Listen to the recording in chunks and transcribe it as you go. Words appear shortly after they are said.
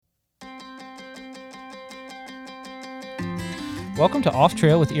Welcome to Off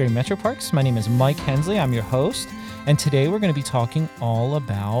Trail with Erie Metro Parks. My name is Mike Hensley. I'm your host. And today we're going to be talking all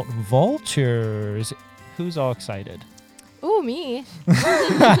about vultures. Who's all excited? Ooh, me.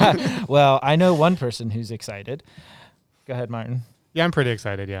 Well, I know one person who's excited. Go ahead, Martin. Yeah, I'm pretty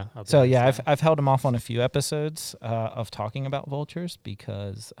excited, yeah. I've held him off on a few episodes of talking about vultures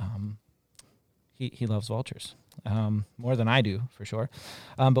because he loves vultures more than I do, for sure.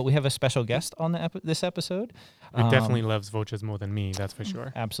 But we have a special guest on this episode. He definitely loves vultures more than me, that's for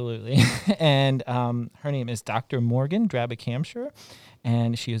sure. Absolutely. And her name is Dr. Morgan Drabick-Hamsher,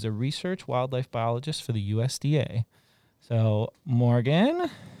 and she is a research wildlife biologist for the USDA. So, Morgan.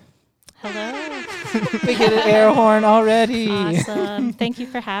 Hello. We get an air horn already. Awesome. Thank you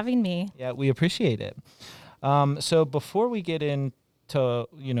for having me. Yeah, we appreciate it. So before we get into,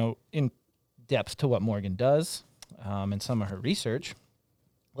 in depth to what Morgan does and some of her research,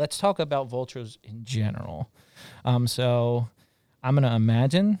 let's talk about vultures in general. So I'm going to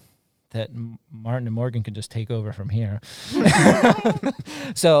imagine that Martin and Morgan can just take over from here.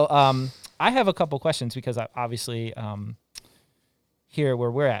 So I have a couple questions because obviously here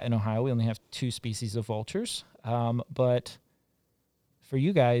where we're at in Ohio, we only have 2 species of vultures. But for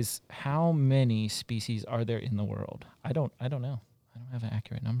you guys, how many species are there in the world? I don't know. I don't have an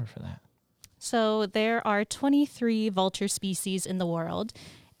accurate number for that. So there are 23 vulture species in the world.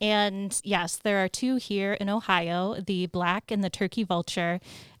 And yes, there are 2 here in Ohio, the black and the turkey vulture,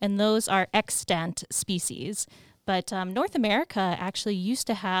 and those are extant species. But North America actually used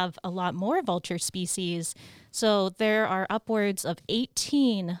to have a lot more vulture species. So there are upwards of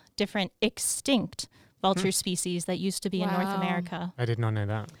 18 different extinct vulture species that used to be in North America. I did not know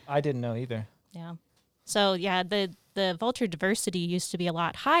that. I didn't know either. Yeah. So yeah, the vulture diversity used to be a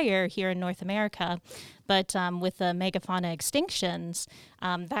lot higher here in North America, but with the megafauna extinctions,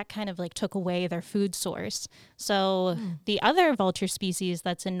 that kind of like took away their food source. So the other vulture species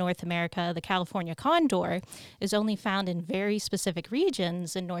that's in North America, the California condor, is only found in very specific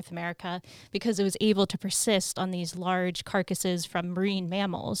regions in North America because it was able to persist on these large carcasses from marine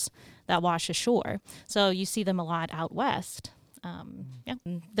mammals that wash ashore. So you see them a lot out west.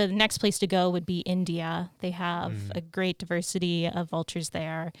 The next place to go would be India. They have a great diversity of vultures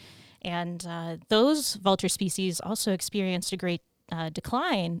there. And those vulture species also experienced a great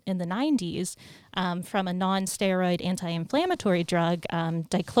decline in the 90s from a non-steroid anti-inflammatory drug,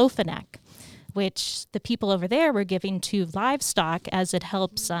 diclofenac, which the people over there were giving to livestock as it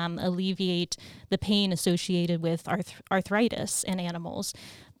helps alleviate the pain associated with arthritis in animals.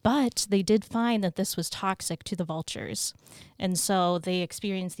 But they did find that this was toxic to the vultures. And so they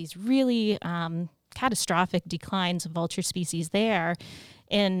experienced these really catastrophic declines of vulture species there.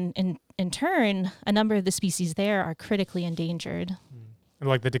 And in turn, a number of the species there are critically endangered. And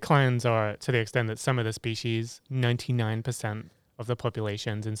like the declines are to the extent that some of the species, 99% of the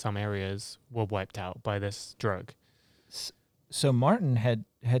populations in some areas were wiped out by this drug. So Martin had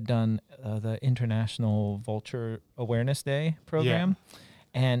done the International Vulture Awareness Day program. Yeah.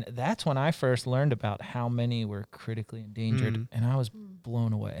 And that's when I first learned about how many were critically endangered, and I was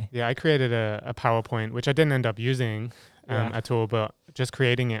blown away. Yeah, I created a PowerPoint, which I didn't end up using at all, but just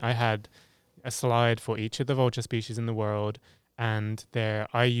creating it, I had a slide for each of the vulture species in the world and their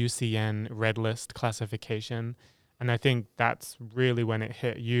IUCN Red List classification. And I think that's really when it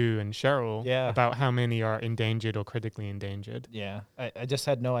hit you and Cheryl about how many are endangered or critically endangered. Yeah, I just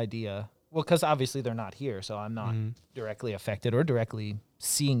had no idea. Well, because obviously they're not here, so I'm not directly affected or directly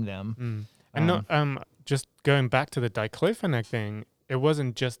seeing them. And just going back to the diclofenac thing, it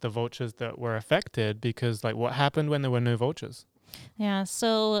wasn't just the vultures that were affected because, like, what happened when there were no vultures? Yeah,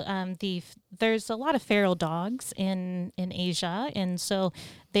 so there's a lot of feral dogs in Asia, and so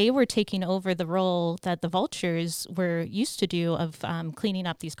they were taking over the role that the vultures were used to do of cleaning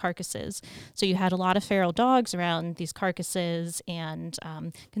up these carcasses. So you had a lot of feral dogs around these carcasses and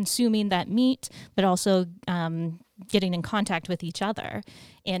consuming that meat, but also getting in contact with each other.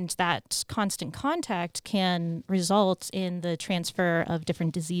 And that constant contact can result in the transfer of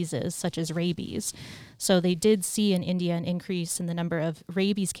different diseases such as rabies. So they did see in India an increase in the number of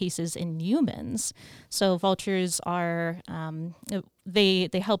rabies cases in humans. So vultures are, they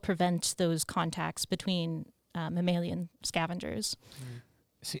help prevent those contacts between mammalian scavengers.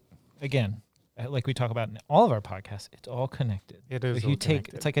 See, again, like we talk about in all of our podcasts, it's all connected. It is. If you take,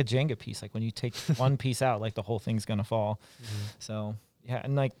 it's like a Jenga piece. Like when you take one piece out, like the whole thing's gonna fall. So yeah,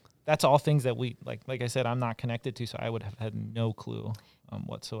 and like that's all things that we like I said, I'm not connected to, so I would have had no clue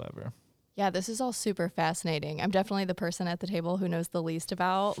whatsoever. Yeah, this is all super fascinating. I'm definitely the person at the table who knows the least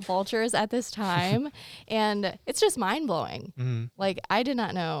about vultures at this time. And it's just mind-blowing. Like, I did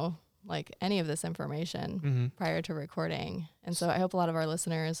not know like any of this information Mm-hmm. prior to recording. And so I hope a lot of our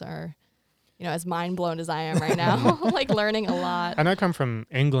listeners are, as mind blown as I am right now, like learning a lot. And I come from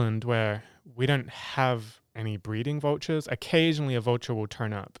England where we don't have any breeding vultures. Occasionally a vulture will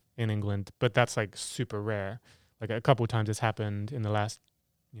turn up in England, but that's like super rare. Like a couple of times it's happened in the last,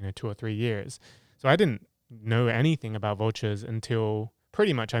 2 or 3 years. So I didn't know anything about vultures until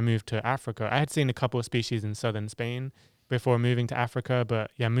pretty much I moved to Africa. I had seen a couple of species in southern Spain before moving to Africa,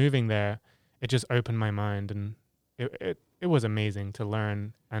 but yeah, moving there, it just opened my mind, and it was amazing to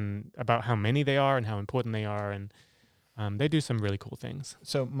learn and about how many they are and how important they are, and they do some really cool things.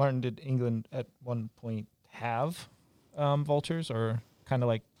 So, Martin, did England at one point have vultures, or kind of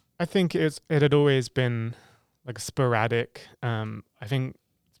like? I think it had always been like sporadic. I think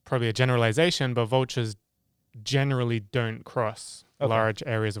it's probably a generalization, but vultures generally don't cross large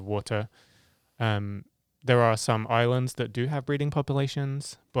areas of water. There are some islands that do have breeding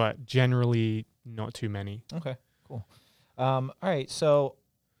populations, but generally not too many. Okay, cool. All right, so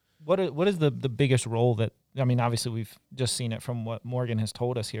what is the biggest role that, I mean, obviously we've just seen it from what Morgan has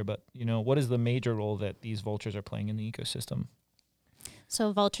told us here, but, what is the major role that these vultures are playing in the ecosystem?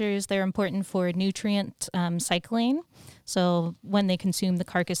 So vultures, they're important for nutrient cycling. So when they consume the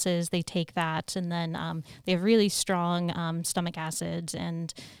carcasses, they take that, and then they have really strong stomach acids.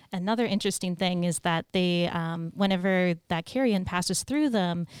 And another interesting thing is that they, whenever that carrion passes through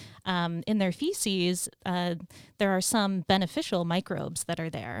them, in their feces, there are some beneficial microbes that are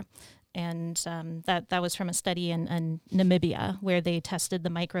there. And that was from a study in Namibia, where they tested the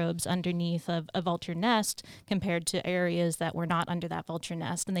microbes underneath of a vulture nest compared to areas that were not under that vulture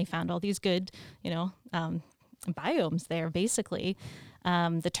nest, and they found all these good, biomes there, basically.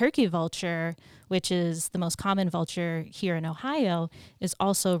 The turkey vulture, which is the most common vulture here in Ohio, is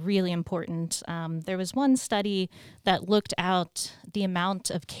also really important. There was one study that looked at the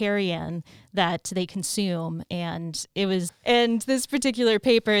amount of carrion that they consume, and this particular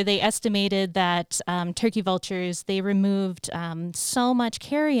paper, they estimated that turkey vultures, they removed so much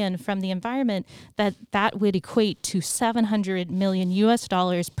carrion from the environment that would equate to $700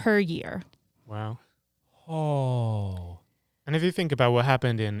 million per year. Wow. Oh. And if you think about what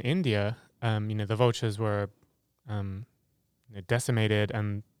happened in India, the vultures were decimated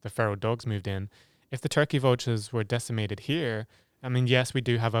and the feral dogs moved in. If the turkey vultures were decimated here, I mean, yes, we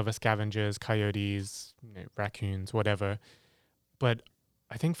do have other scavengers, coyotes, raccoons, whatever. But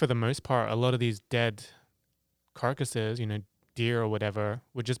I think for the most part, a lot of these dead carcasses, deer or whatever,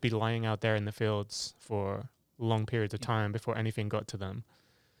 would just be lying out there in the fields for long periods of time before anything got to them.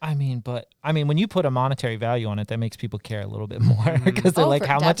 I mean, when you put a monetary value on it, that makes people care a little bit more, because they're like,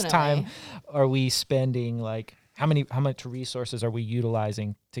 how much time are we spending? Like, how much resources are we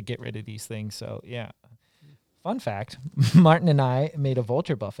utilizing to get rid of these things? So yeah. Fun fact: Martin and I made a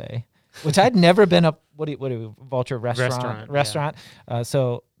vulture buffet, which I'd never been a vulture restaurant. Yeah.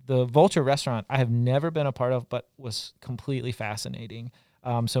 So the vulture restaurant I have never been a part of, but was completely fascinating.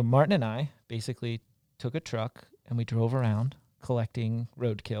 So Martin and I basically took a truck and we drove around collecting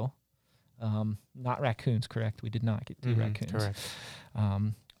roadkill, not raccoons. Correct? We did not get raccoons. Correct.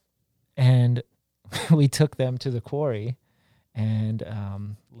 And we took them to the quarry and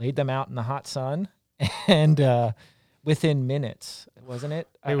laid them out in the hot sun, and within minutes, wasn't it?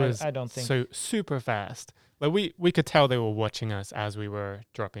 I don't think so super fast. Like we could tell they were watching us as we were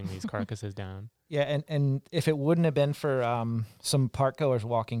dropping these carcasses down. Yeah, and if it wouldn't have been for some park goers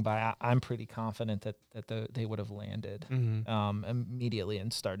walking by, I'm pretty confident that they would have landed immediately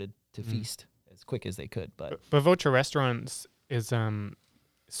and started to feast as quick as they could. But vulture restaurants is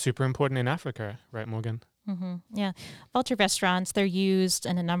super important in Africa, right, Morgan? Mm-hmm. Yeah. Vulture restaurants, they're used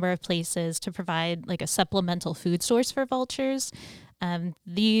in a number of places to provide like a supplemental food source for vultures.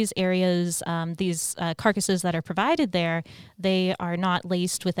 These areas, these carcasses that are provided there, they are not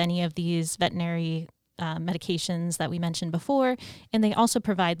laced with any of these veterinary medications that we mentioned before. And they also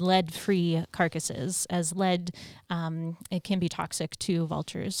provide lead-free carcasses, as lead, it can be toxic to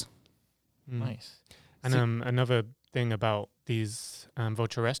vultures. Nice. And another thing about these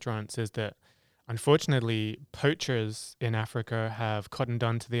vulture restaurants is that, unfortunately, poachers in Africa have cottoned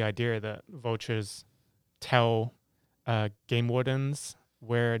on to the idea that vultures tell game wardens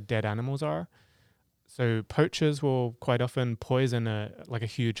where dead animals are. So poachers will quite often poison a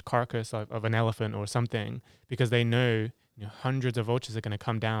huge carcass of an elephant or something, because they know, hundreds of vultures are going to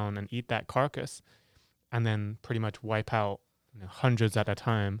come down and eat that carcass and then pretty much wipe out hundreds at a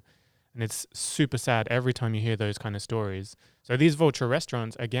time. And it's super sad every time you hear those kind of stories. So these vulture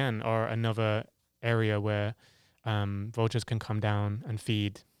restaurants, again, are another area where vultures can come down and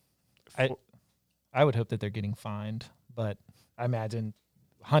feed. I would hope that they're getting fined, but I imagine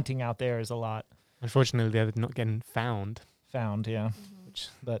hunting out there is a lot Unfortunately, they're not getting found, found. Yeah, which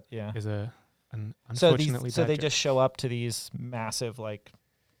but yeah. is an So unfortunately so bad they joke. just show up to these massive, like,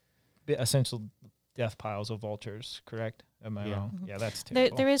 essential death piles of vultures, correct? Am I Yeah. wrong? Mhm. Yeah, that's There,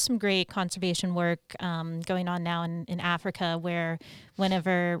 terrible. there is some great conservation work going on now in Africa where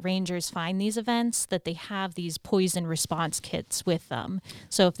whenever rangers find these events that they have these poison response kits with them.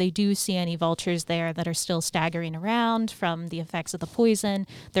 So if they do see any vultures there that are still staggering around from the effects of the poison,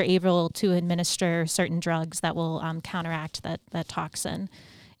 they're able to administer certain drugs that will counteract that toxin.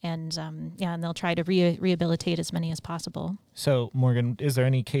 And and they'll try to rehabilitate as many as possible. So, Morgan, is there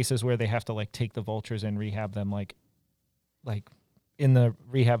any cases where they have to, like, take the vultures and rehab them, like in the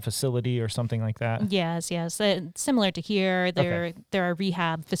rehab facility or something like that? Yes. Similar to here, there are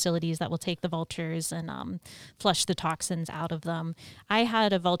rehab facilities that will take the vultures and flush the toxins out of them. I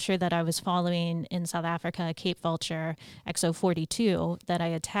had a vulture that I was following in South Africa, a Cape vulture, XO42, that I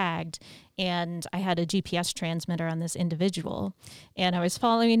had tagged, and I had a GPS transmitter on this individual, and I was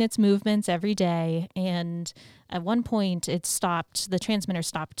following its movements every day, and at one point it stopped, the transmitter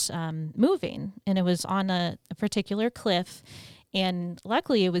stopped moving, and it was on a particular cliff. And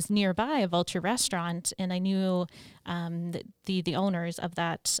luckily, it was nearby a vulture restaurant, and I knew the owners of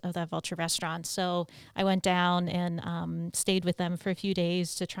that vulture restaurant. So I went down and stayed with them for a few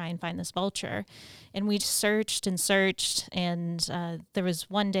days to try and find this vulture. And we searched and searched, and there was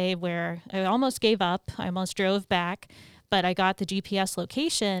one day where I almost gave up. I almost drove back, but I got the GPS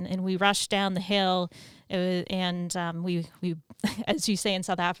location, and we rushed down the hill. And we, as you say in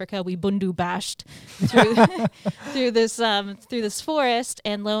South Africa, we bundu bashed through through this forest,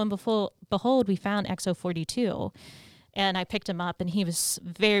 and lo and behold, we found XO42, and I picked him up, and he was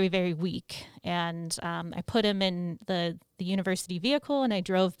very, very weak, and I put him in the university vehicle, and I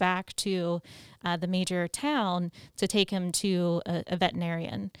drove back to the major town to take him to a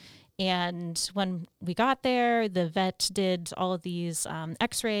veterinarian. And when we got there, the vet did all of these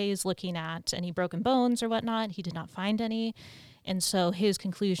x-rays looking at any broken bones or whatnot. He did not find any. And so his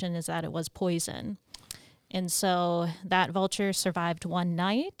conclusion is that it was poison. And so that vulture survived one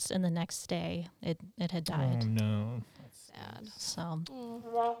night, and the next day it had died. Oh, no. Sad. So Mm.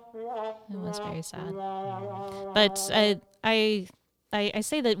 it was very sad. But I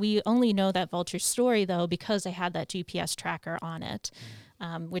say that we only know that vulture's story, though, because I had that GPS tracker on it.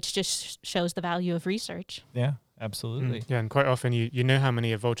 Which just shows the value of research. Yeah, absolutely. Yeah, and quite often you know how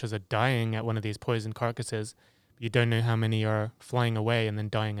many vultures are dying at one of these poison carcasses, but you don't know how many are flying away and then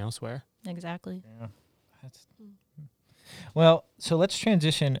dying elsewhere. Exactly. Yeah. Well, so let's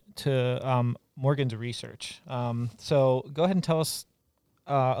transition to Morgan's research. So go ahead and tell us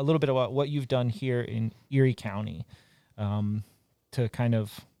a little bit about what you've done here in Erie County to kind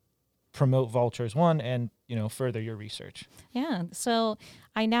of promote vultures, and further your research. Yeah. So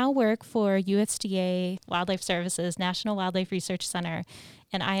I now work for USDA Wildlife Services National Wildlife Research Center,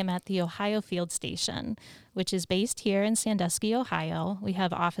 and I am at the Ohio Field Station, which is based here in Sandusky, Ohio. We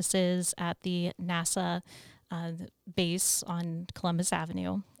have offices at the NASA base on Columbus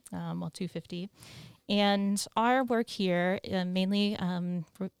Avenue, 250. And our work here mainly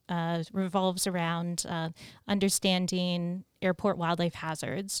revolves around understanding airport wildlife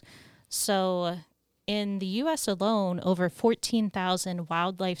hazards. So in the U.S. alone, over 14,000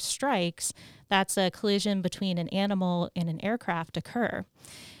 wildlife strikes, that's a collision between an animal and an aircraft, occur.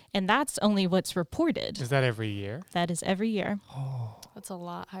 And that's only what's reported. Is that every year? That is every year. That's a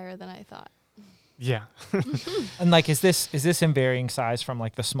lot higher than I thought. Yeah. And like, is this in varying size from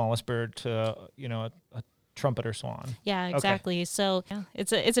like the smallest bird to a trumpet or swan? Yeah, Okay. exactly. So yeah,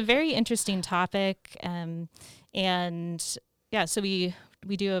 it's a very interesting topic, and yeah, so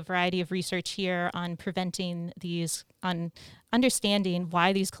we do a variety of research here on preventing these, on understanding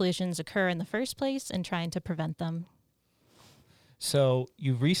why these collisions occur in the first place and trying to prevent them. So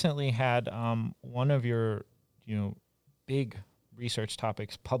you recently had one of your big research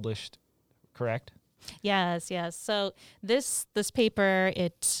topics published, correct? Yes. So this paper,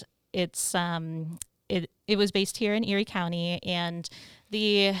 it was based here in Erie County, and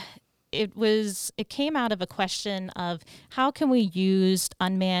it came out of a question of how can we use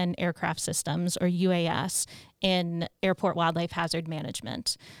unmanned aircraft systems, or UAS, in airport wildlife hazard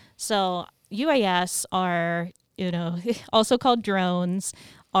management. So UAS are, also called drones,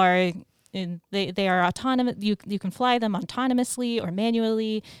 they are autonomous. You can fly them autonomously or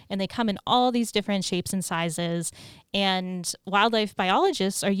manually, and they come in all these different shapes and sizes. And wildlife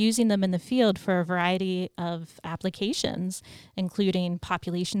biologists are using them in the field for a variety of applications, including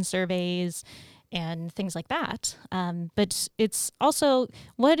population surveys and things like that. But it's also,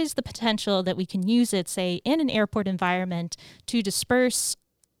 what is the potential that we can use it, say, in an airport environment to disperse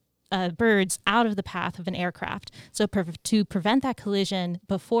birds out of the path of an aircraft. So to prevent that collision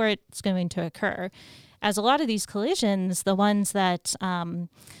before it's going to occur. As a lot of these collisions, the ones that are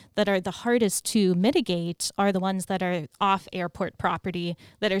the hardest to mitigate are the ones that are off airport property,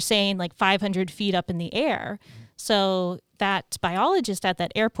 that are saying like 500 feet up in the air. So that biologist at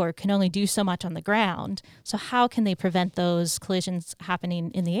that airport can only do so much on the ground. So how can they prevent those collisions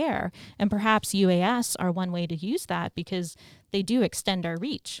happening in the air? And perhaps UAS are one way to use that, because they do extend our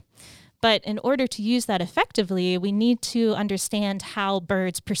reach. But in order to use that effectively, we need to understand how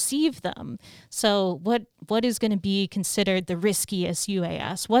birds perceive them. So what is going to be considered the riskiest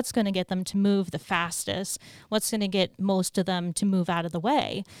UAS? What's going to get them to move the fastest? What's going to get most of them to move out of the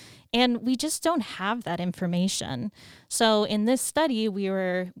way? And we just don't have that information. So in this study,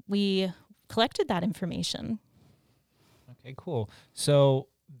 we collected that information. Okay, cool. So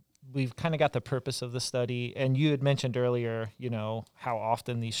we've kind of got the purpose of the study, and you had mentioned earlier, how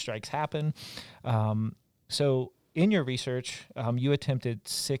often these strikes happen. So in your research, you attempted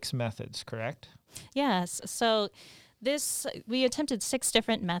 6 methods, correct? Yes. So we attempted 6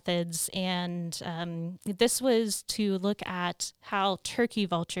 different methods, and this was to look at how turkey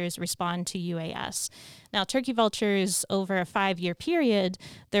vultures respond to UAS. Now, turkey vultures, over a 5-year period,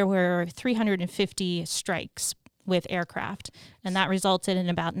 there were 350 strikes with aircraft, and that resulted in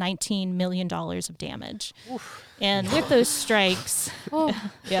about $19 million of damage. Oof. And with those strikes,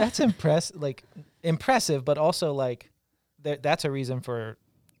 that's impressive, but also that's a reason for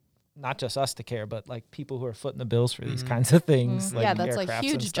not just us to care, but like people who are footing the bills for these kinds of things. Like that's like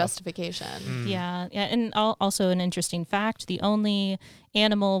huge justification. Yeah, and also an interesting fact: the only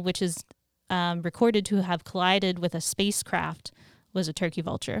animal which is recorded to have collided with a spacecraft was a turkey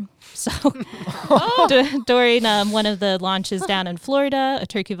vulture. So during one of the launches down in Florida, a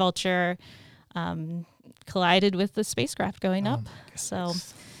turkey vulture collided with the spacecraft going up. So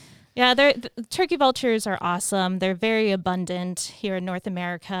yeah, turkey vultures are awesome. They're very abundant here in North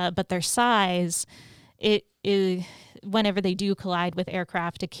America, but their size, whenever they do collide with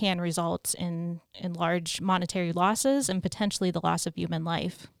aircraft, it can result in large monetary losses and potentially the loss of human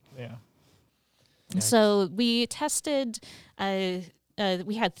life. Yeah. Yikes. So we tested,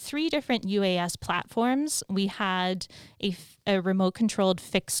 we had 3 different UAS platforms. We had a remote-controlled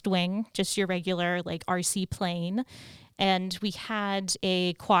fixed wing, just your regular like RC plane. And we had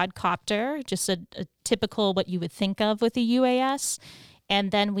a quadcopter, just a typical what you would think of with a UAS.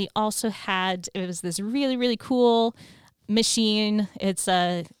 And then we also had, it was this really, really cool machine.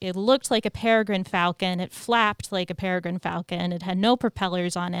 It looked like a peregrine falcon. It flapped like a peregrine falcon. It had no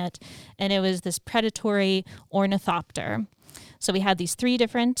propellers on it. And it was this predatory ornithopter. So we had these 3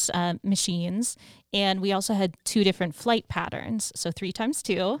 different machines, and we also had 2 different flight patterns. So 3 times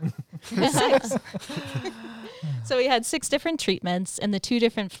 2 is 6. So we had 6 different treatments, and the 2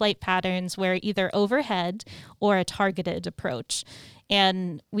 different flight patterns were either overhead or a targeted approach.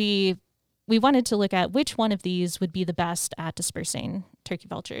 And we wanted to look at which one of these would be the best at dispersing turkey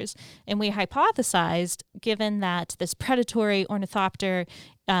vultures. And we hypothesized, given that this predatory ornithopter,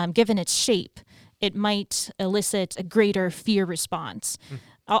 given its shape, it might elicit a greater fear response.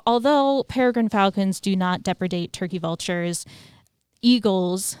 Although peregrine falcons do not depredate turkey vultures,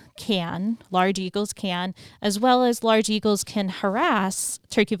 large eagles can, as well as large eagles can harass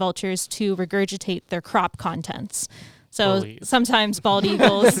turkey vultures to regurgitate their crop contents. So sometimes bald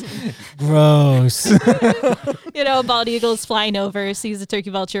eagles, gross. Bald eagle's flying over, sees a turkey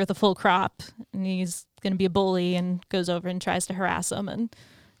vulture with a full crop, and he's going to be a bully and goes over and tries to harass them and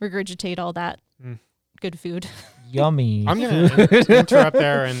regurgitate all that good food. Yummy. I'm going to interrupt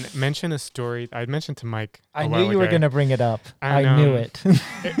there and mention a story I mentioned to Mike. I knew you were going to bring it up. And, I knew it.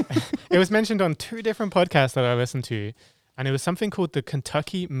 It was mentioned on 2 different podcasts that I listened to, and it was something called the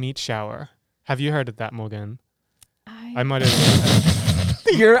Kentucky Meat Shower. Have you heard of that, Morgan? I might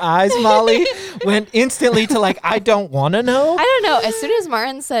have. Your eyes, Molly, went instantly to I don't want to know. I don't know. As soon as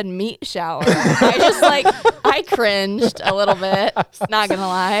Martin said meat shower, I cringed a little bit. Not going to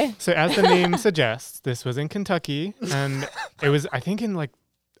lie. So as the name suggests, this was in Kentucky, and it was, I think, in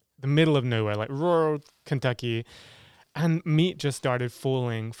the middle of nowhere, rural Kentucky, and meat just started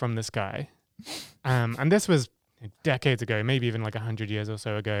falling from the sky. And this was decades ago, maybe even 100 years or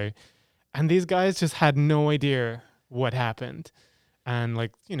so ago. And these guys just had no idea what happened. And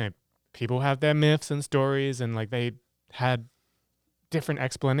people have their myths and stories, and they had different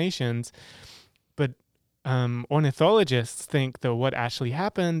explanations. But ornithologists think that what actually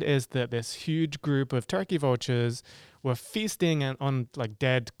happened is that this huge group of turkey vultures were feasting on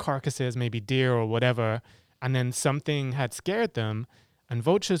dead carcasses, maybe deer or whatever, and then something had scared them, and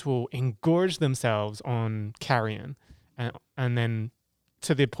vultures will engorge themselves on carrion, and then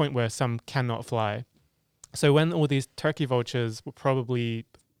to the point where some cannot fly. So when all these turkey vultures were probably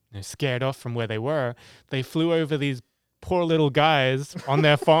scared off from where they were, they flew over these poor little guys on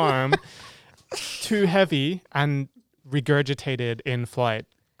their farm, too heavy, and regurgitated in flight,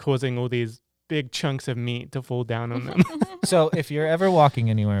 causing all these big chunks of meat to fall down on them. So if you're ever walking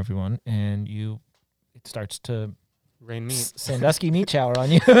anywhere, everyone, and it starts to Rain meat. Sandusky meat shower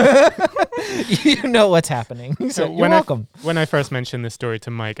on you, you know what's happening. So you're welcome. When I first mentioned this story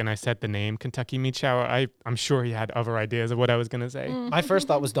to Mike and I said the name Kentucky Meat Shower, I'm sure he had other ideas of what I was going to say. My first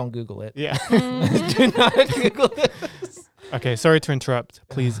thought was don't Google it. Yeah. Do not Google it. Okay, sorry to interrupt.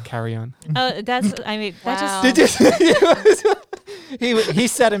 Please carry on. Oh, that's, I mean, that Wow. just, He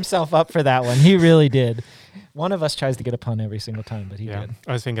set himself up for that one. He really did. One of us tries to get a pun every single time, but he Yeah, did.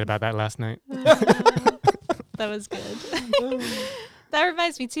 I was thinking about that last night. that was good. That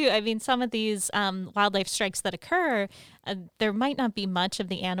reminds me too. I mean, some of these wildlife strikes that occur, there might not be much of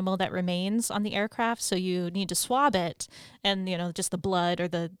the animal that remains on the aircraft, so you need to swab it, and just the blood or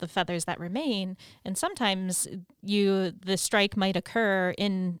the feathers that remain. And sometimes the strike might occur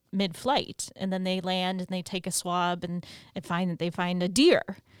in mid-flight, and then they land and they take a swab and they find a deer,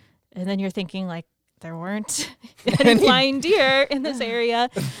 and then you're thinking like, there weren't any flying deer in this area,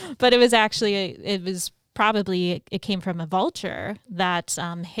 but it was probably it came from a vulture that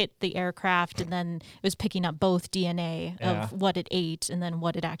hit the aircraft, and then it was picking up both DNA of what it ate and then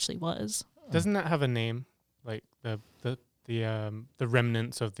what it actually was. Doesn't that have a name? Like the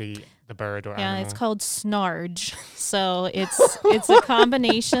remnants of the bird or animal? Yeah, it's called snarge. So it's a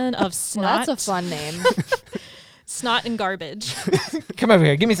combination of snot. Well, that's a fun name. Snot and garbage. Come over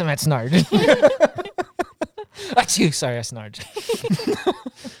here. Give me some of that snarge. Achoo, sorry, I snarged.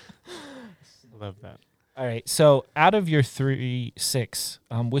 Love that. All right. So out of your your 6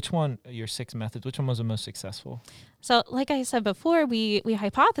 methods, which one was the most successful? So like I said before, we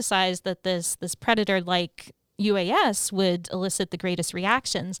hypothesized that this predator-like UAS would elicit the greatest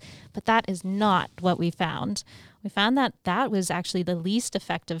reactions, but that is not what we found. We found that was actually the least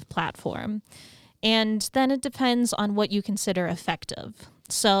effective platform. And then it depends on what you consider effective.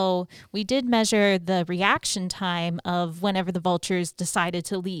 So we did measure the reaction time of whenever the vultures decided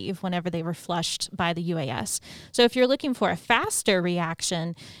to leave, whenever they were flushed by the UAS. So if you're looking for a faster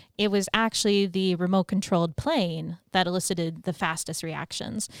reaction, it was actually the remote-controlled plane that elicited the fastest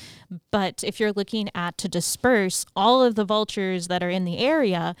reactions. But if you're looking at to disperse all of the vultures that are in the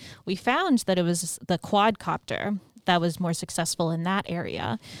area, we found that it was the quadcopter that was more successful in that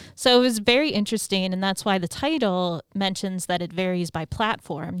area. So it was very interesting, and that's why the title mentions that it varies by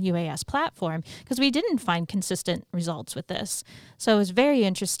platform, UAS platform, because we didn't find consistent results with this. So it was very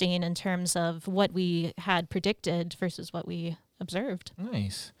interesting in terms of what we had predicted versus what we observed.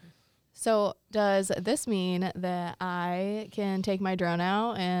 Nice. So does this mean that I can take my drone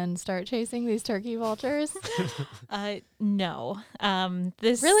out and start chasing these turkey vultures? No.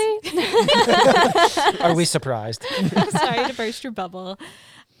 This Really? Are we surprised? Sorry to burst your bubble.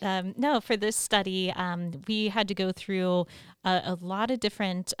 No, for this study, we had to go through a lot of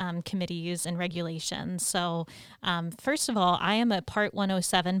different committees and regulations. So first of all, I am a Part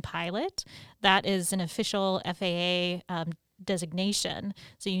 107 pilot. That is an official FAA designation.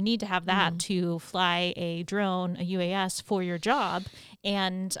 So you need to have that to fly a drone, a UAS, for your job.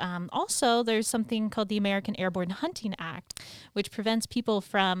 And also there's something called the American Airborne Hunting Act, which prevents people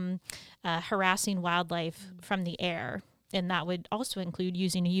from harassing wildlife from the air. And that would also include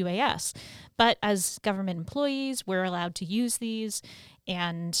using a UAS. But as government employees, we're allowed to use these.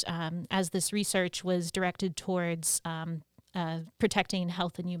 And as this research was directed towards protecting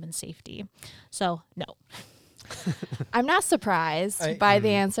health and human safety. So, no. I'm not surprised by the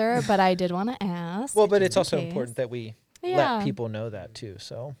answer, but I did want to ask. Well, but it's just in also case. important that we Yeah. let people know that too.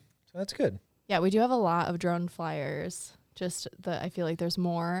 So that's good. Yeah, we do have a lot of drone flyers. Just I feel like there's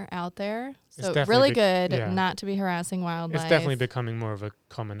more out there. It's So definitely really good yeah. not to be harassing wildlife. It's definitely becoming more of a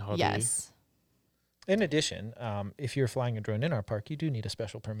common hobby. Yes. In addition, if you're flying a drone in our park, you do need a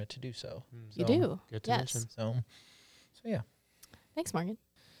special permit to do so. You So- do. Good to Yes. mention. So yeah. Thanks, Morgan.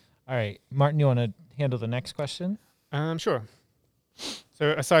 All right, Martin, you want to handle the next question? Sure.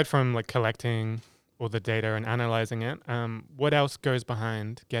 So aside from like collecting all the data and analyzing it, what else goes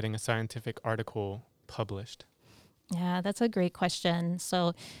behind getting a scientific article published? Yeah, that's a great question.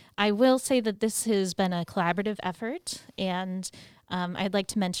 So I will say that this has been a collaborative effort, and I'd like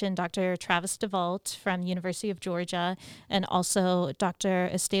to mention Dr. Travis DeVault from University of Georgia, and also Dr.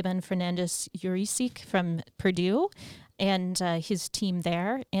 Esteban Fernandez Urisic from Purdue. and his team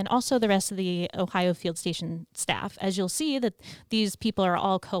there, and also the rest of the Ohio Field Station staff. As you'll see, that these people are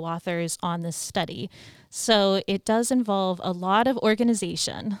all co-authors on this study. So it does involve a lot of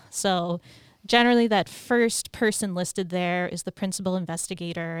organization. So generally, that first person listed there is the principal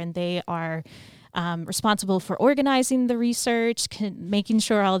investigator, and they are responsible for organizing the research, making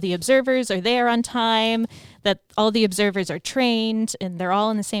sure all the observers are there on time, that all the observers are trained and they're all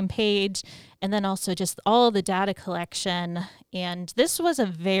on the same page, and then also just all the data collection. And this was a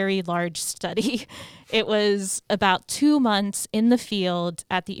very large study. It was about 2 months in the field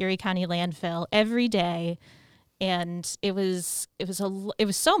at the Erie County landfill every day. And it was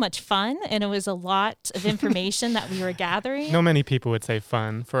so much fun, and it was a lot of information that we were gathering. Not many people would say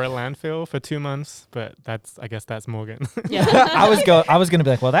fun for a landfill for 2 months, but I guess that's Morgan. Yeah, I was gonna be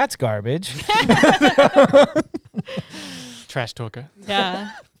like, well, that's garbage. Trash talker.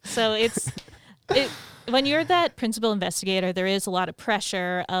 Yeah. So when you're that principal investigator, there is a lot of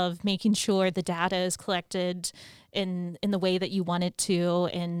pressure of making sure the data is collected in the way that you want it to,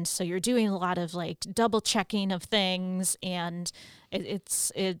 and so you're doing a lot of like double checking of things, and it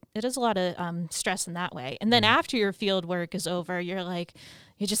is a lot of stress in that way. And then after your field work is over, you're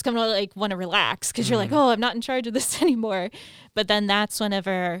just gonna like want to relax because you're like, oh, I'm not in charge of this anymore. But then that's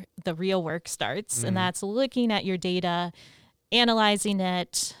whenever the real work starts, and that's looking at your data, analyzing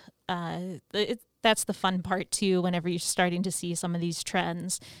it. That's the fun part too, whenever you're starting to see some of these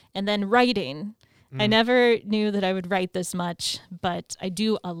trends. And then writing. I never knew that I would write this much, but I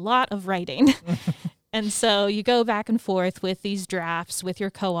do a lot of writing. And so you go back and forth with these drafts with your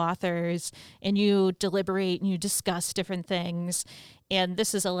co-authors, and you deliberate and you discuss different things. And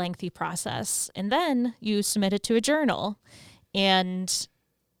this is a lengthy process. And then you submit it to a journal. And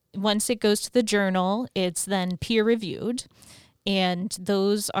once it goes to the journal, it's then peer reviewed. And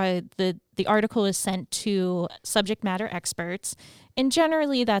those are the article is sent to subject matter experts. And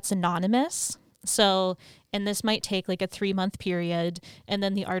generally that's anonymous. So, and this might take like a 3-month period, and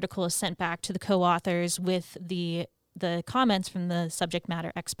then the article is sent back to the co-authors with the comments from the subject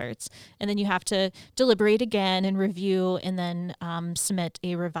matter experts. And then you have to deliberate again and review, and then submit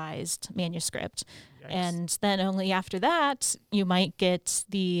a revised manuscript. Yikes. And then only after that, you might get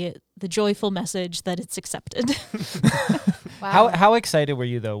the joyful message that it's accepted. Wow. How excited were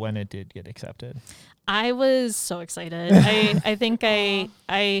you though when it did get accepted? I was so excited. I think I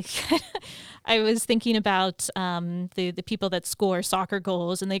was thinking about the people that score soccer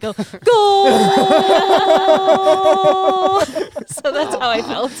goals, and they go, goal! So that's how I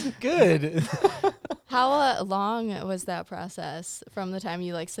felt. Good. How long was that process from the time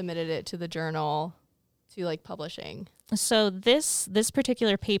you like submitted it to the journal to like publishing? So this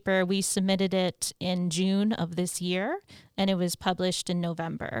particular paper, we submitted it in June of this year, and it was published in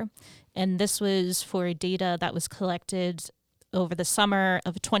November. And this was for data that was collected over the summer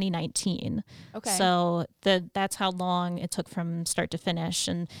of 2019. Okay. So that's how long it took from start to finish.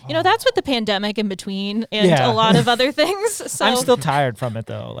 And, that's with the pandemic in between and a lot of other things. So I'm still tired from it,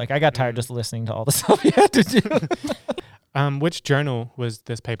 though. Like, I got tired just listening to all the stuff you had to do. Which journal was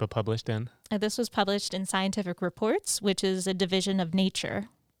this paper published in? This was published in Scientific Reports, which is a division of Nature.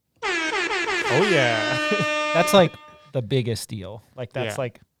 Oh, yeah. That's like the biggest deal. Like, that's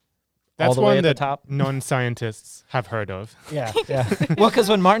like... That's all the one way at that the top. Non-scientists have heard of. Yeah. Well, because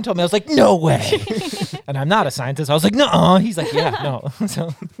when Martin told me, I was like, no way. And I'm not a scientist. I was like, no. He's like, yeah, no.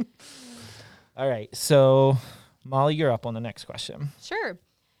 So, all right. So, Molly, you're up on the next question. Sure.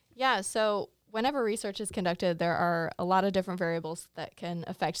 Yeah. So whenever research is conducted, there are a lot of different variables that can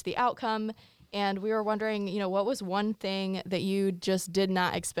affect the outcome. And we were wondering, what was one thing that you just did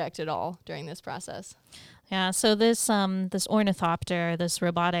not expect at all during this process? Yeah, so this ornithopter, this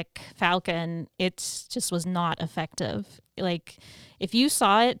robotic falcon, it just was not effective. Like, if you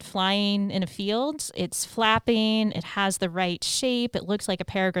saw it flying in a field, it's flapping, it has the right shape, it looks like a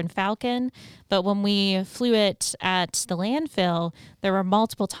peregrine falcon. But when we flew it at the landfill, there were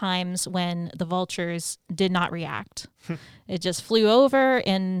multiple times when the vultures did not react. It just flew over,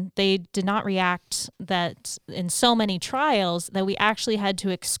 and they did not react, that in so many trials that we actually had to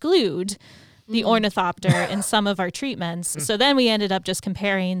exclude the ornithopter in some of our treatments. So then we ended up just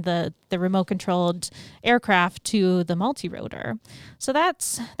comparing the remote controlled aircraft to the multi-rotor. So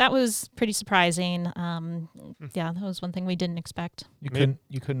that was pretty surprising. Yeah, that was one thing we didn't expect. You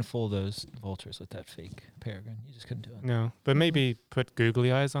couldn't fool those vultures with that fake peregrine. You just couldn't do it. No, but maybe put googly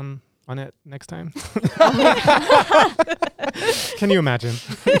eyes on it next time. Can you imagine?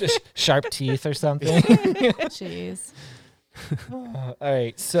 Just sharp teeth or something. Jeez. All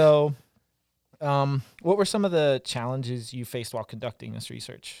right. So, what were some of the challenges you faced while conducting this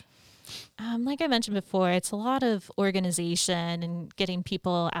research? Like I mentioned before, it's a lot of organization and getting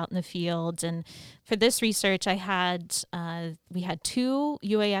people out in the field. And for this research, we had 2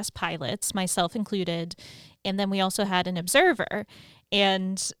 UAS pilots, myself included, and then we also had an observer.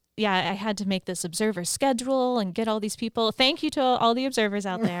 And yeah, I had to make this observer schedule and get all these people. Thank you to all the observers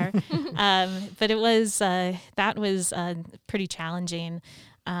out there. But that was pretty challenging.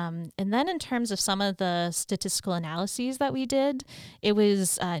 And then in terms of some of the statistical analyses that we did, it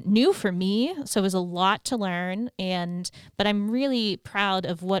was new for me. So it was a lot to learn. But I'm really proud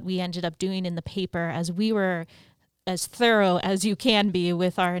of what we ended up doing in the paper, as we were as thorough as you can be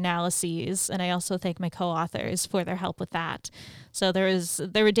with our analyses. And I also thank my co-authors for their help with that. So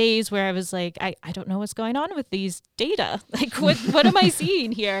there were days where I was like, I don't know what's going on with these data. Like, what am I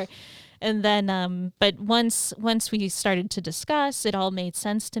seeing here? And then, but once we started to discuss, it all made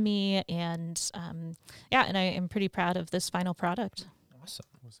sense to me. And and I am pretty proud of this final product. Awesome.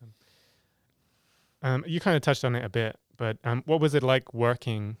 You kind of touched on it a bit, but what was it like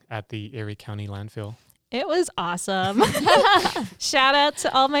working at the Erie County landfill? It was awesome. Shout out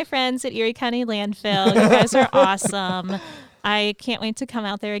to all my friends at Erie County Landfill. You guys are awesome. I can't wait to come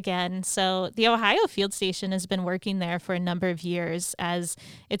out there again. So the Ohio Field Station has been working there for a number of years, as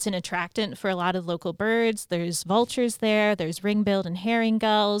it's an attractant for a lot of local birds. There's vultures there. There's ring-billed and herring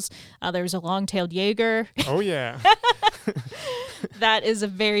gulls. There's a long-tailed Jaeger. Oh, yeah. That is a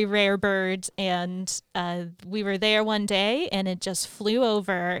very rare bird. And we were there one day, and it just flew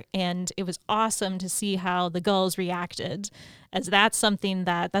over, and it was awesome to see how the gulls reacted, as that's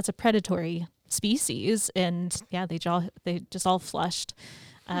a predatory species. And yeah, they just all flushed.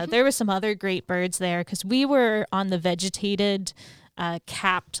 There were some other great birds there, because we were on the vegetated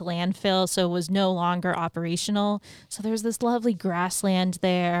capped landfill, so it was no longer operational. So there's this lovely grassland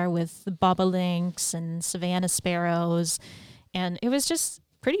there with the bobolinks and savanna sparrows, and it was just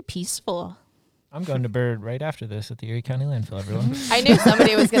pretty peaceful. I'm going to bird right after this at the Erie County landfill, everyone. I knew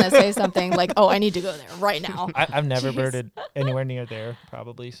somebody was going to say something like, oh, I need to go there right now. I've never birded anywhere near there,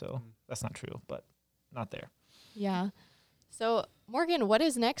 probably, so that's not true, but not there. Yeah. So, Morgan, what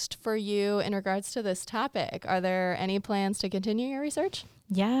is next for you in regards to this topic? Are there any plans to continue your research?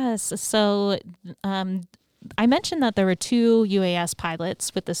 Yes. So I mentioned that there were 2 UAS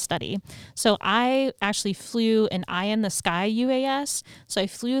pilots with this study. So I actually flew an eye in the sky UAS. So I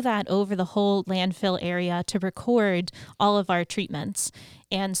flew that over the whole landfill area to record all of our treatments.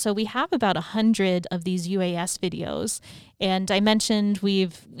 And so we have about 100 of these UAS videos. And I mentioned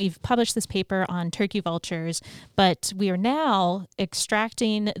we've published this paper on turkey vultures, but we are now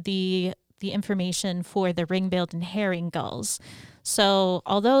extracting the information for the ring-billed and herring gulls. So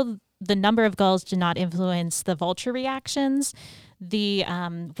although the number of gulls did not influence the vulture reactions,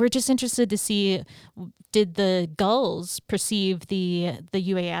 we're just interested to see, did the gulls perceive the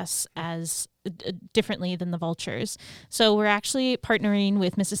UAS as differently than the vultures? So we're actually partnering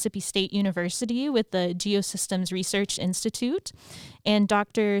with Mississippi State University with the Geosystems Research Institute, and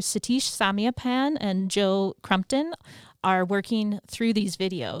Dr. Satish Samyapan and Joe Crumpton are working through these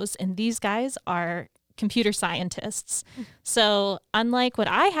videos, and these guys are computer scientists. So unlike what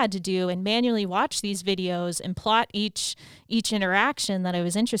I had to do and manually watch these videos and plot each interaction that I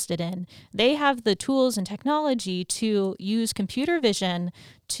was interested in, they have the tools and technology to use computer vision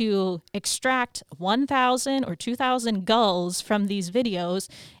to extract 1,000 or 2,000 gulls from these videos,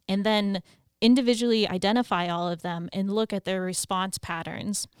 and then individually identify all of them and look at their response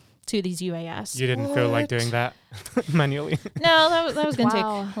patterns to these UAS. You didn't feel like doing that manually? No, that was going to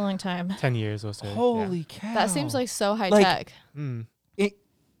Wow. take a long time. 10 years or so. Holy cow. That seems like so high Like- tech. Mm.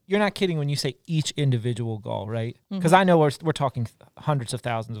 You're not kidding when you say each individual gull, right? Because I know we're talking hundreds of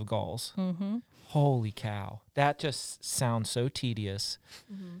thousands of gulls. Mm-hmm. Holy cow. That just sounds so tedious.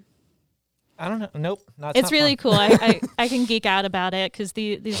 I don't know. Nope. It's really cool. I can geek out about it because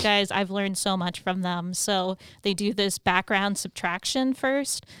these guys, I've learned so much from them. So they do this background subtraction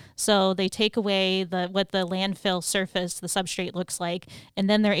first. So they take away what the landfill surface, the substrate looks like, and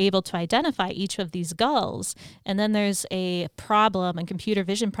then they're able to identify each of these gulls. And then there's a computer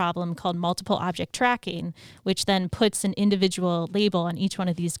vision problem called multiple object tracking, which then puts an individual label on each one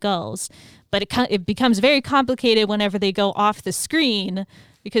of these gulls. But it becomes very complicated whenever they go off the screen,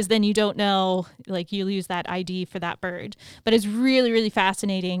 because then you don't know, like you lose that ID for that bird. But it's really, really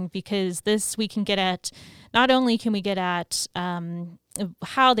fascinating because we can get at, not only can we get at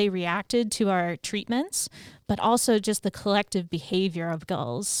how they reacted to our treatments, but also just the collective behavior of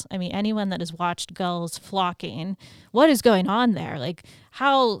gulls. I mean, anyone that has watched gulls flocking, what is going on there? Like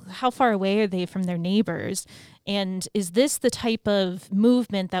how far away are they from their neighbors? And is this the type of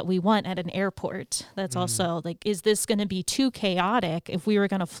movement that we want at an airport? That's also like, is this going to be too chaotic? If we were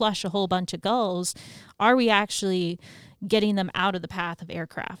going to flush a whole bunch of gulls, are we actually getting them out of the path of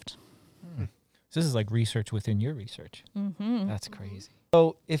aircraft? So this is like research within your research. Mm-hmm. That's crazy.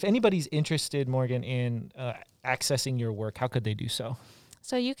 So if anybody's interested, Morgan, in accessing your work, how could they do so?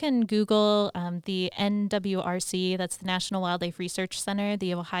 So you can Google the NWRC, that's the National Wildlife Research Center,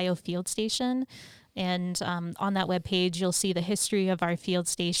 the Ohio Field Station. And on that webpage, you'll see the history of our field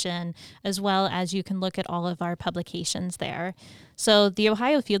station, as well as you can look at all of our publications there. So the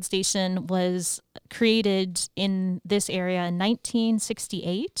Ohio Field Station was created in this area in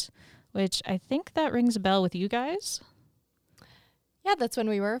 1968, which I think that rings a bell with you guys. Yeah, that's when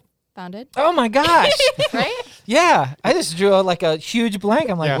we were founded. Oh my gosh! Right? Yeah, I just drew like a huge blank.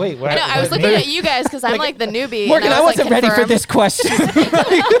 I'm like, Yeah. wait, what? I know, I was looking at you guys because I'm like the newbie. Morgan, and I was wasn't like, ready for confirm. this question.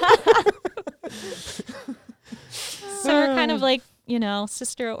 So we're kind of like,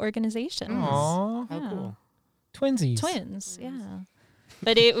 sister organizations. Aw, How Yeah. cool. twinsies. Twins, yeah.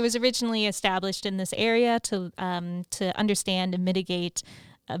 But it was originally established in this area to understand and mitigate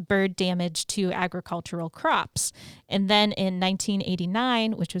bird damage to agricultural crops. And then in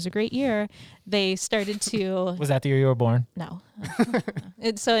 1989, which was a great year, they started to Was that the year you were born? no.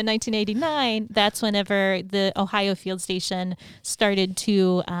 And so in 1989, that's whenever the Ohio Field Station started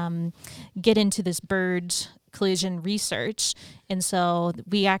to get into this bird collision research. And so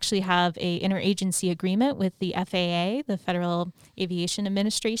we actually have a interagency agreement with the FAA, the Federal Aviation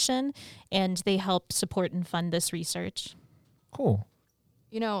Administration, and they help support and fund this research. Cool.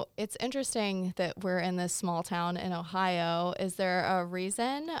 It's interesting that we're in this small town in Ohio. Is there a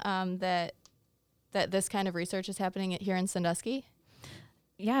reason that this kind of research is happening here in Sandusky?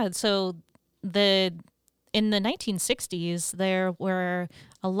 Yeah, so in the 1960s, there were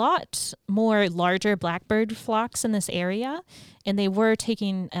a lot more larger blackbird flocks in this area, and they were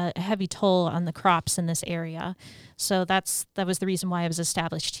taking a heavy toll on the crops in this area. So that was the reason why it was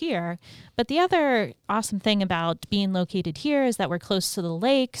established here. But the other awesome thing about being located here is that we're close to the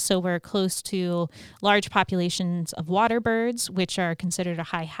lake, so we're close to large populations of water birds, which are considered a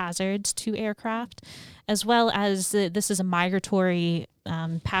high hazard to aircraft, as well as this is a migratory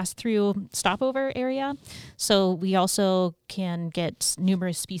pass-through stopover area. So we also can get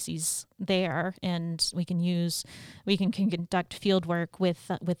numerous species there, and we can conduct field work with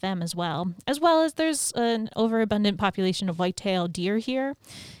them as well as there's an overabundant population of white-tailed deer here,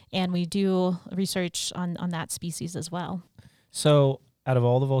 and we do research on that species as well. So, out of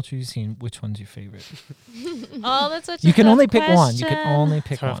all the vultures you've seen, which one's your favorite? Oh, that's such You a can tough only pick one. You question. can only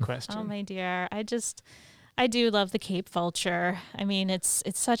pick Tough one. question. Oh my dear, I do love the Cape vulture. I mean, it's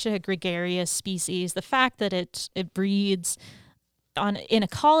such a gregarious species. The fact that it breeds in a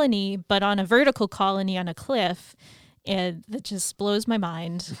colony, but on a vertical colony on a cliff, and that just blows my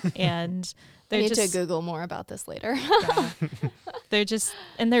mind. And I they're need just to Google more about this later.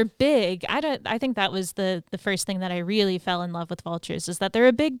 they're big. I think that was the first thing that I really fell in love with vultures, is that they're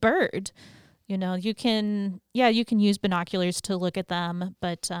a big bird. You can use binoculars to look at them,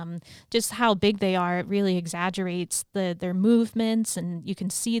 but just how big they are, it really exaggerates their movements, and you can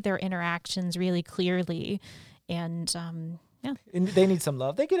see their interactions really clearly. And And they need some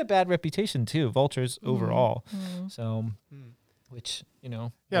love. They get a bad reputation too, vultures overall. So, which Yeah,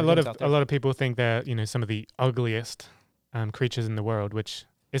 everything's out there. a lot of people think they're some of the ugliest creatures in the world, which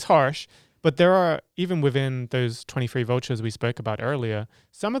is harsh. But there are, even within those 23 vultures we spoke about earlier,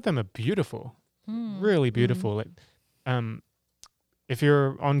 some of them are beautiful, really beautiful. Like, if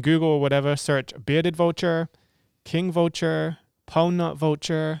you're on Google or whatever, search bearded vulture, king vulture, pole nut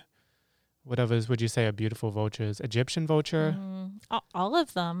vulture. What others would you say are beautiful vultures? Egyptian vulture? all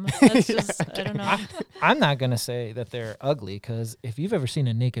of them. That's just, I don't know. I'm not gonna say that they're ugly, because if you've ever seen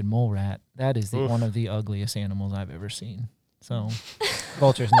a naked mole rat, that is Oof. one of the ugliest animals I've ever seen. So,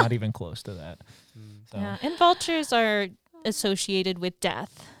 vulture's not even close to that. So. Yeah, and vultures are associated with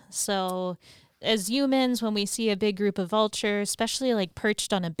death. So as humans, when we see a big group of vultures, especially like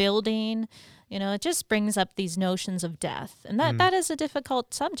perched on a building, it just brings up these notions of death. And that is a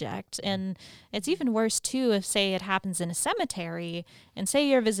difficult subject. And it's even worse too if, say, it happens in a cemetery, and say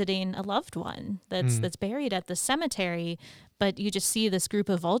you're visiting a loved one that's buried at the cemetery, but you just see this group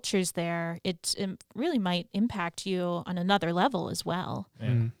of vultures there. It really might impact you on another level as well.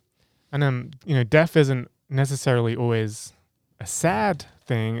 Yeah. And death isn't necessarily always a sad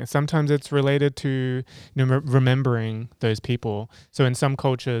thing. Sometimes it's related to remembering those people. So in some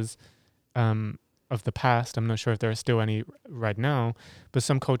cultures of the past, I'm not sure if there are still any right now, but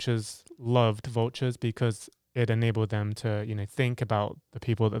some cultures loved vultures because it enabled them to think about the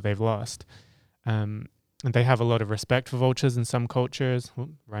people that they've lost. and they have a lot of respect for vultures in some cultures.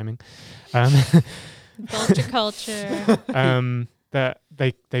 Ooh, rhyming. Um, Vulture culture. that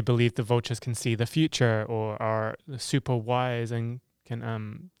they believe the vultures can see the future or are super wise and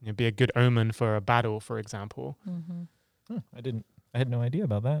can be a good omen for a battle, for example. Mm-hmm. I had no idea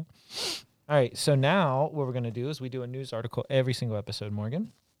about that. All right, so now what we're going to do is we do a news article every single episode,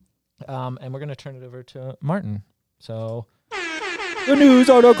 Morgan. And we're going to turn it over to Martin. So, the news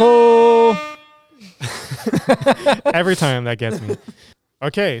article! Every time that gets me.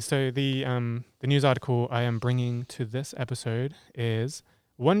 Okay, so the news article I am bringing to this episode is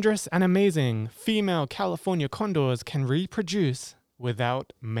wondrous and amazing. Female California condors can reproduce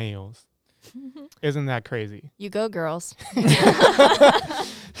without males. Isn't that crazy? You go, girls.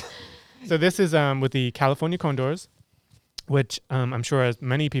 So this is with the California condors, which I'm sure as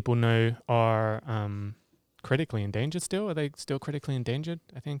many people know are critically endangered still. Are they still critically endangered?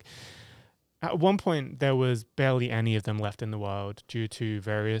 I think. At one point, there was barely any of them left in the wild due to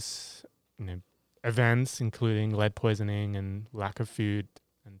various events, including lead poisoning and lack of food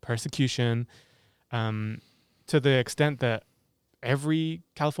and persecution, to the extent that every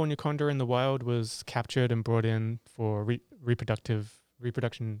California condor in the wild was captured and brought in for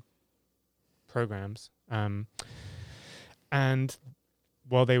reproduction programs. And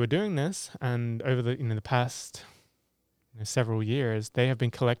while they were doing this, and over the past several years, they have been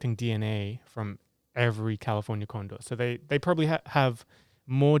collecting DNA from every California condor. So they probably have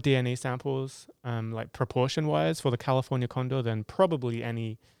more DNA samples, like proportion-wise, for the California condor than probably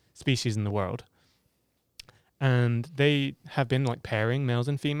any species in the world. And they have been like pairing males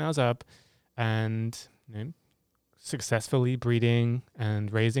and females up and successfully breeding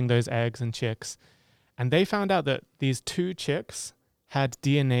and raising those eggs and chicks. And they found out that these two chicks had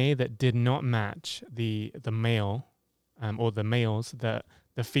DNA that did not match the male or the males that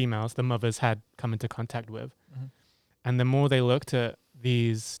the females, the mothers, had come into contact with. Mm-hmm. And the more they looked at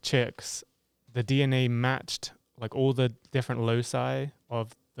these chicks, the DNA matched like all the different loci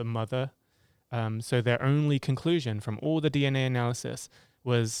of the mother. So their only conclusion from all the DNA analysis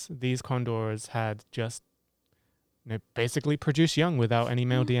was these condors had just basically produced young without any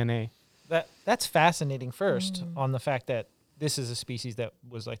male DNA. That's fascinating first on the fact that this is a species that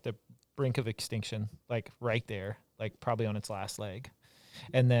was like the brink of extinction, like right there, like probably on its last leg.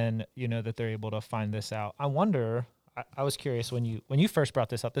 And then, that they're able to find this out. I wonder, I was curious when you first brought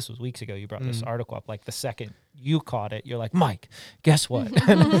this up, this was weeks ago, you brought this article up, like the second you caught it, you're like, Mike, guess what?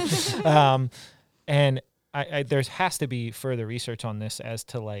 And I there has to be further research on this as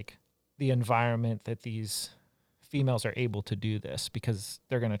to like the environment that these females are able to do this, because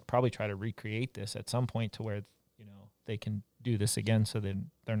they're going to probably try to recreate this at some point to where, they can do this again, so that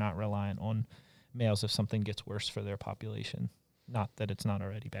they're not reliant on males if something gets worse for their population. Not that it's not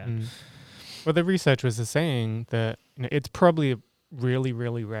already bad. Well, the research was saying that it's probably really,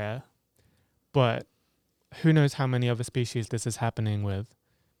 really rare, but who knows how many other species this is happening with,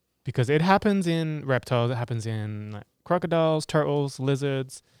 because it happens in reptiles, it happens in like crocodiles, turtles,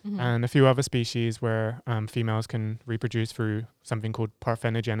 lizards, and a few other species where females can reproduce through something called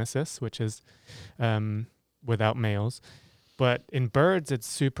parthenogenesis, which is without males. But in birds, it's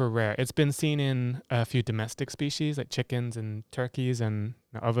super rare. It's been seen in a few domestic species like chickens and turkeys and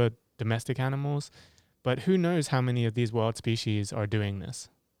other domestic animals. But who knows how many of these wild species are doing this?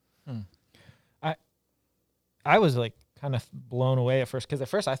 I was like kind of blown away at first, because at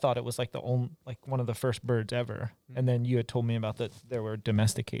first I thought it was like one of the first birds ever. And then you had told me about that there were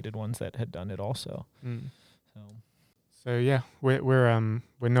domesticated ones that had done it also. So yeah, we're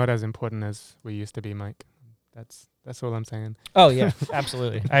not as important as we used to be, Mike. That's all I'm saying. Oh yeah,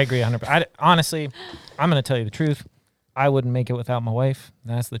 absolutely. I agree 100%. Honestly, I'm going to tell you the truth. I wouldn't make it without my wife.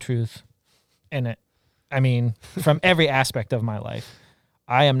 That's the truth. And from every aspect of my life,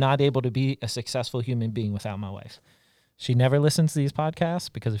 I am not able to be a successful human being without my wife. She never listens to these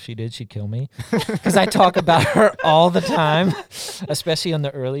podcasts, because if she did, she'd kill me. Because I talk about her all the time, especially on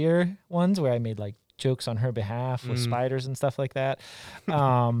the earlier ones where I made like jokes on her behalf with spiders and stuff like that.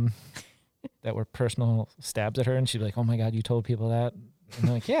 That were personal stabs at her, and she'd be like, "Oh my God, you told people that?" And I'm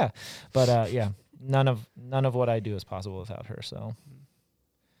like, "Yeah," but yeah, none of what I do is possible without her.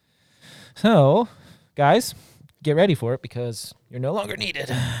 So, guys, get ready for it, because you're no longer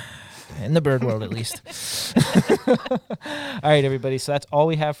needed in the bird world, at least. All right, everybody. So that's all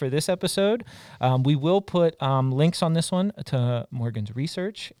we have for this episode. We will put links on this one to Morgan's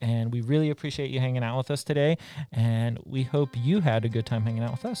research, and we really appreciate you hanging out with us today. And we hope you had a good time hanging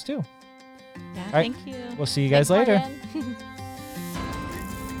out with us too. Yeah, all right. thank you. We'll see you guys later. Morgan.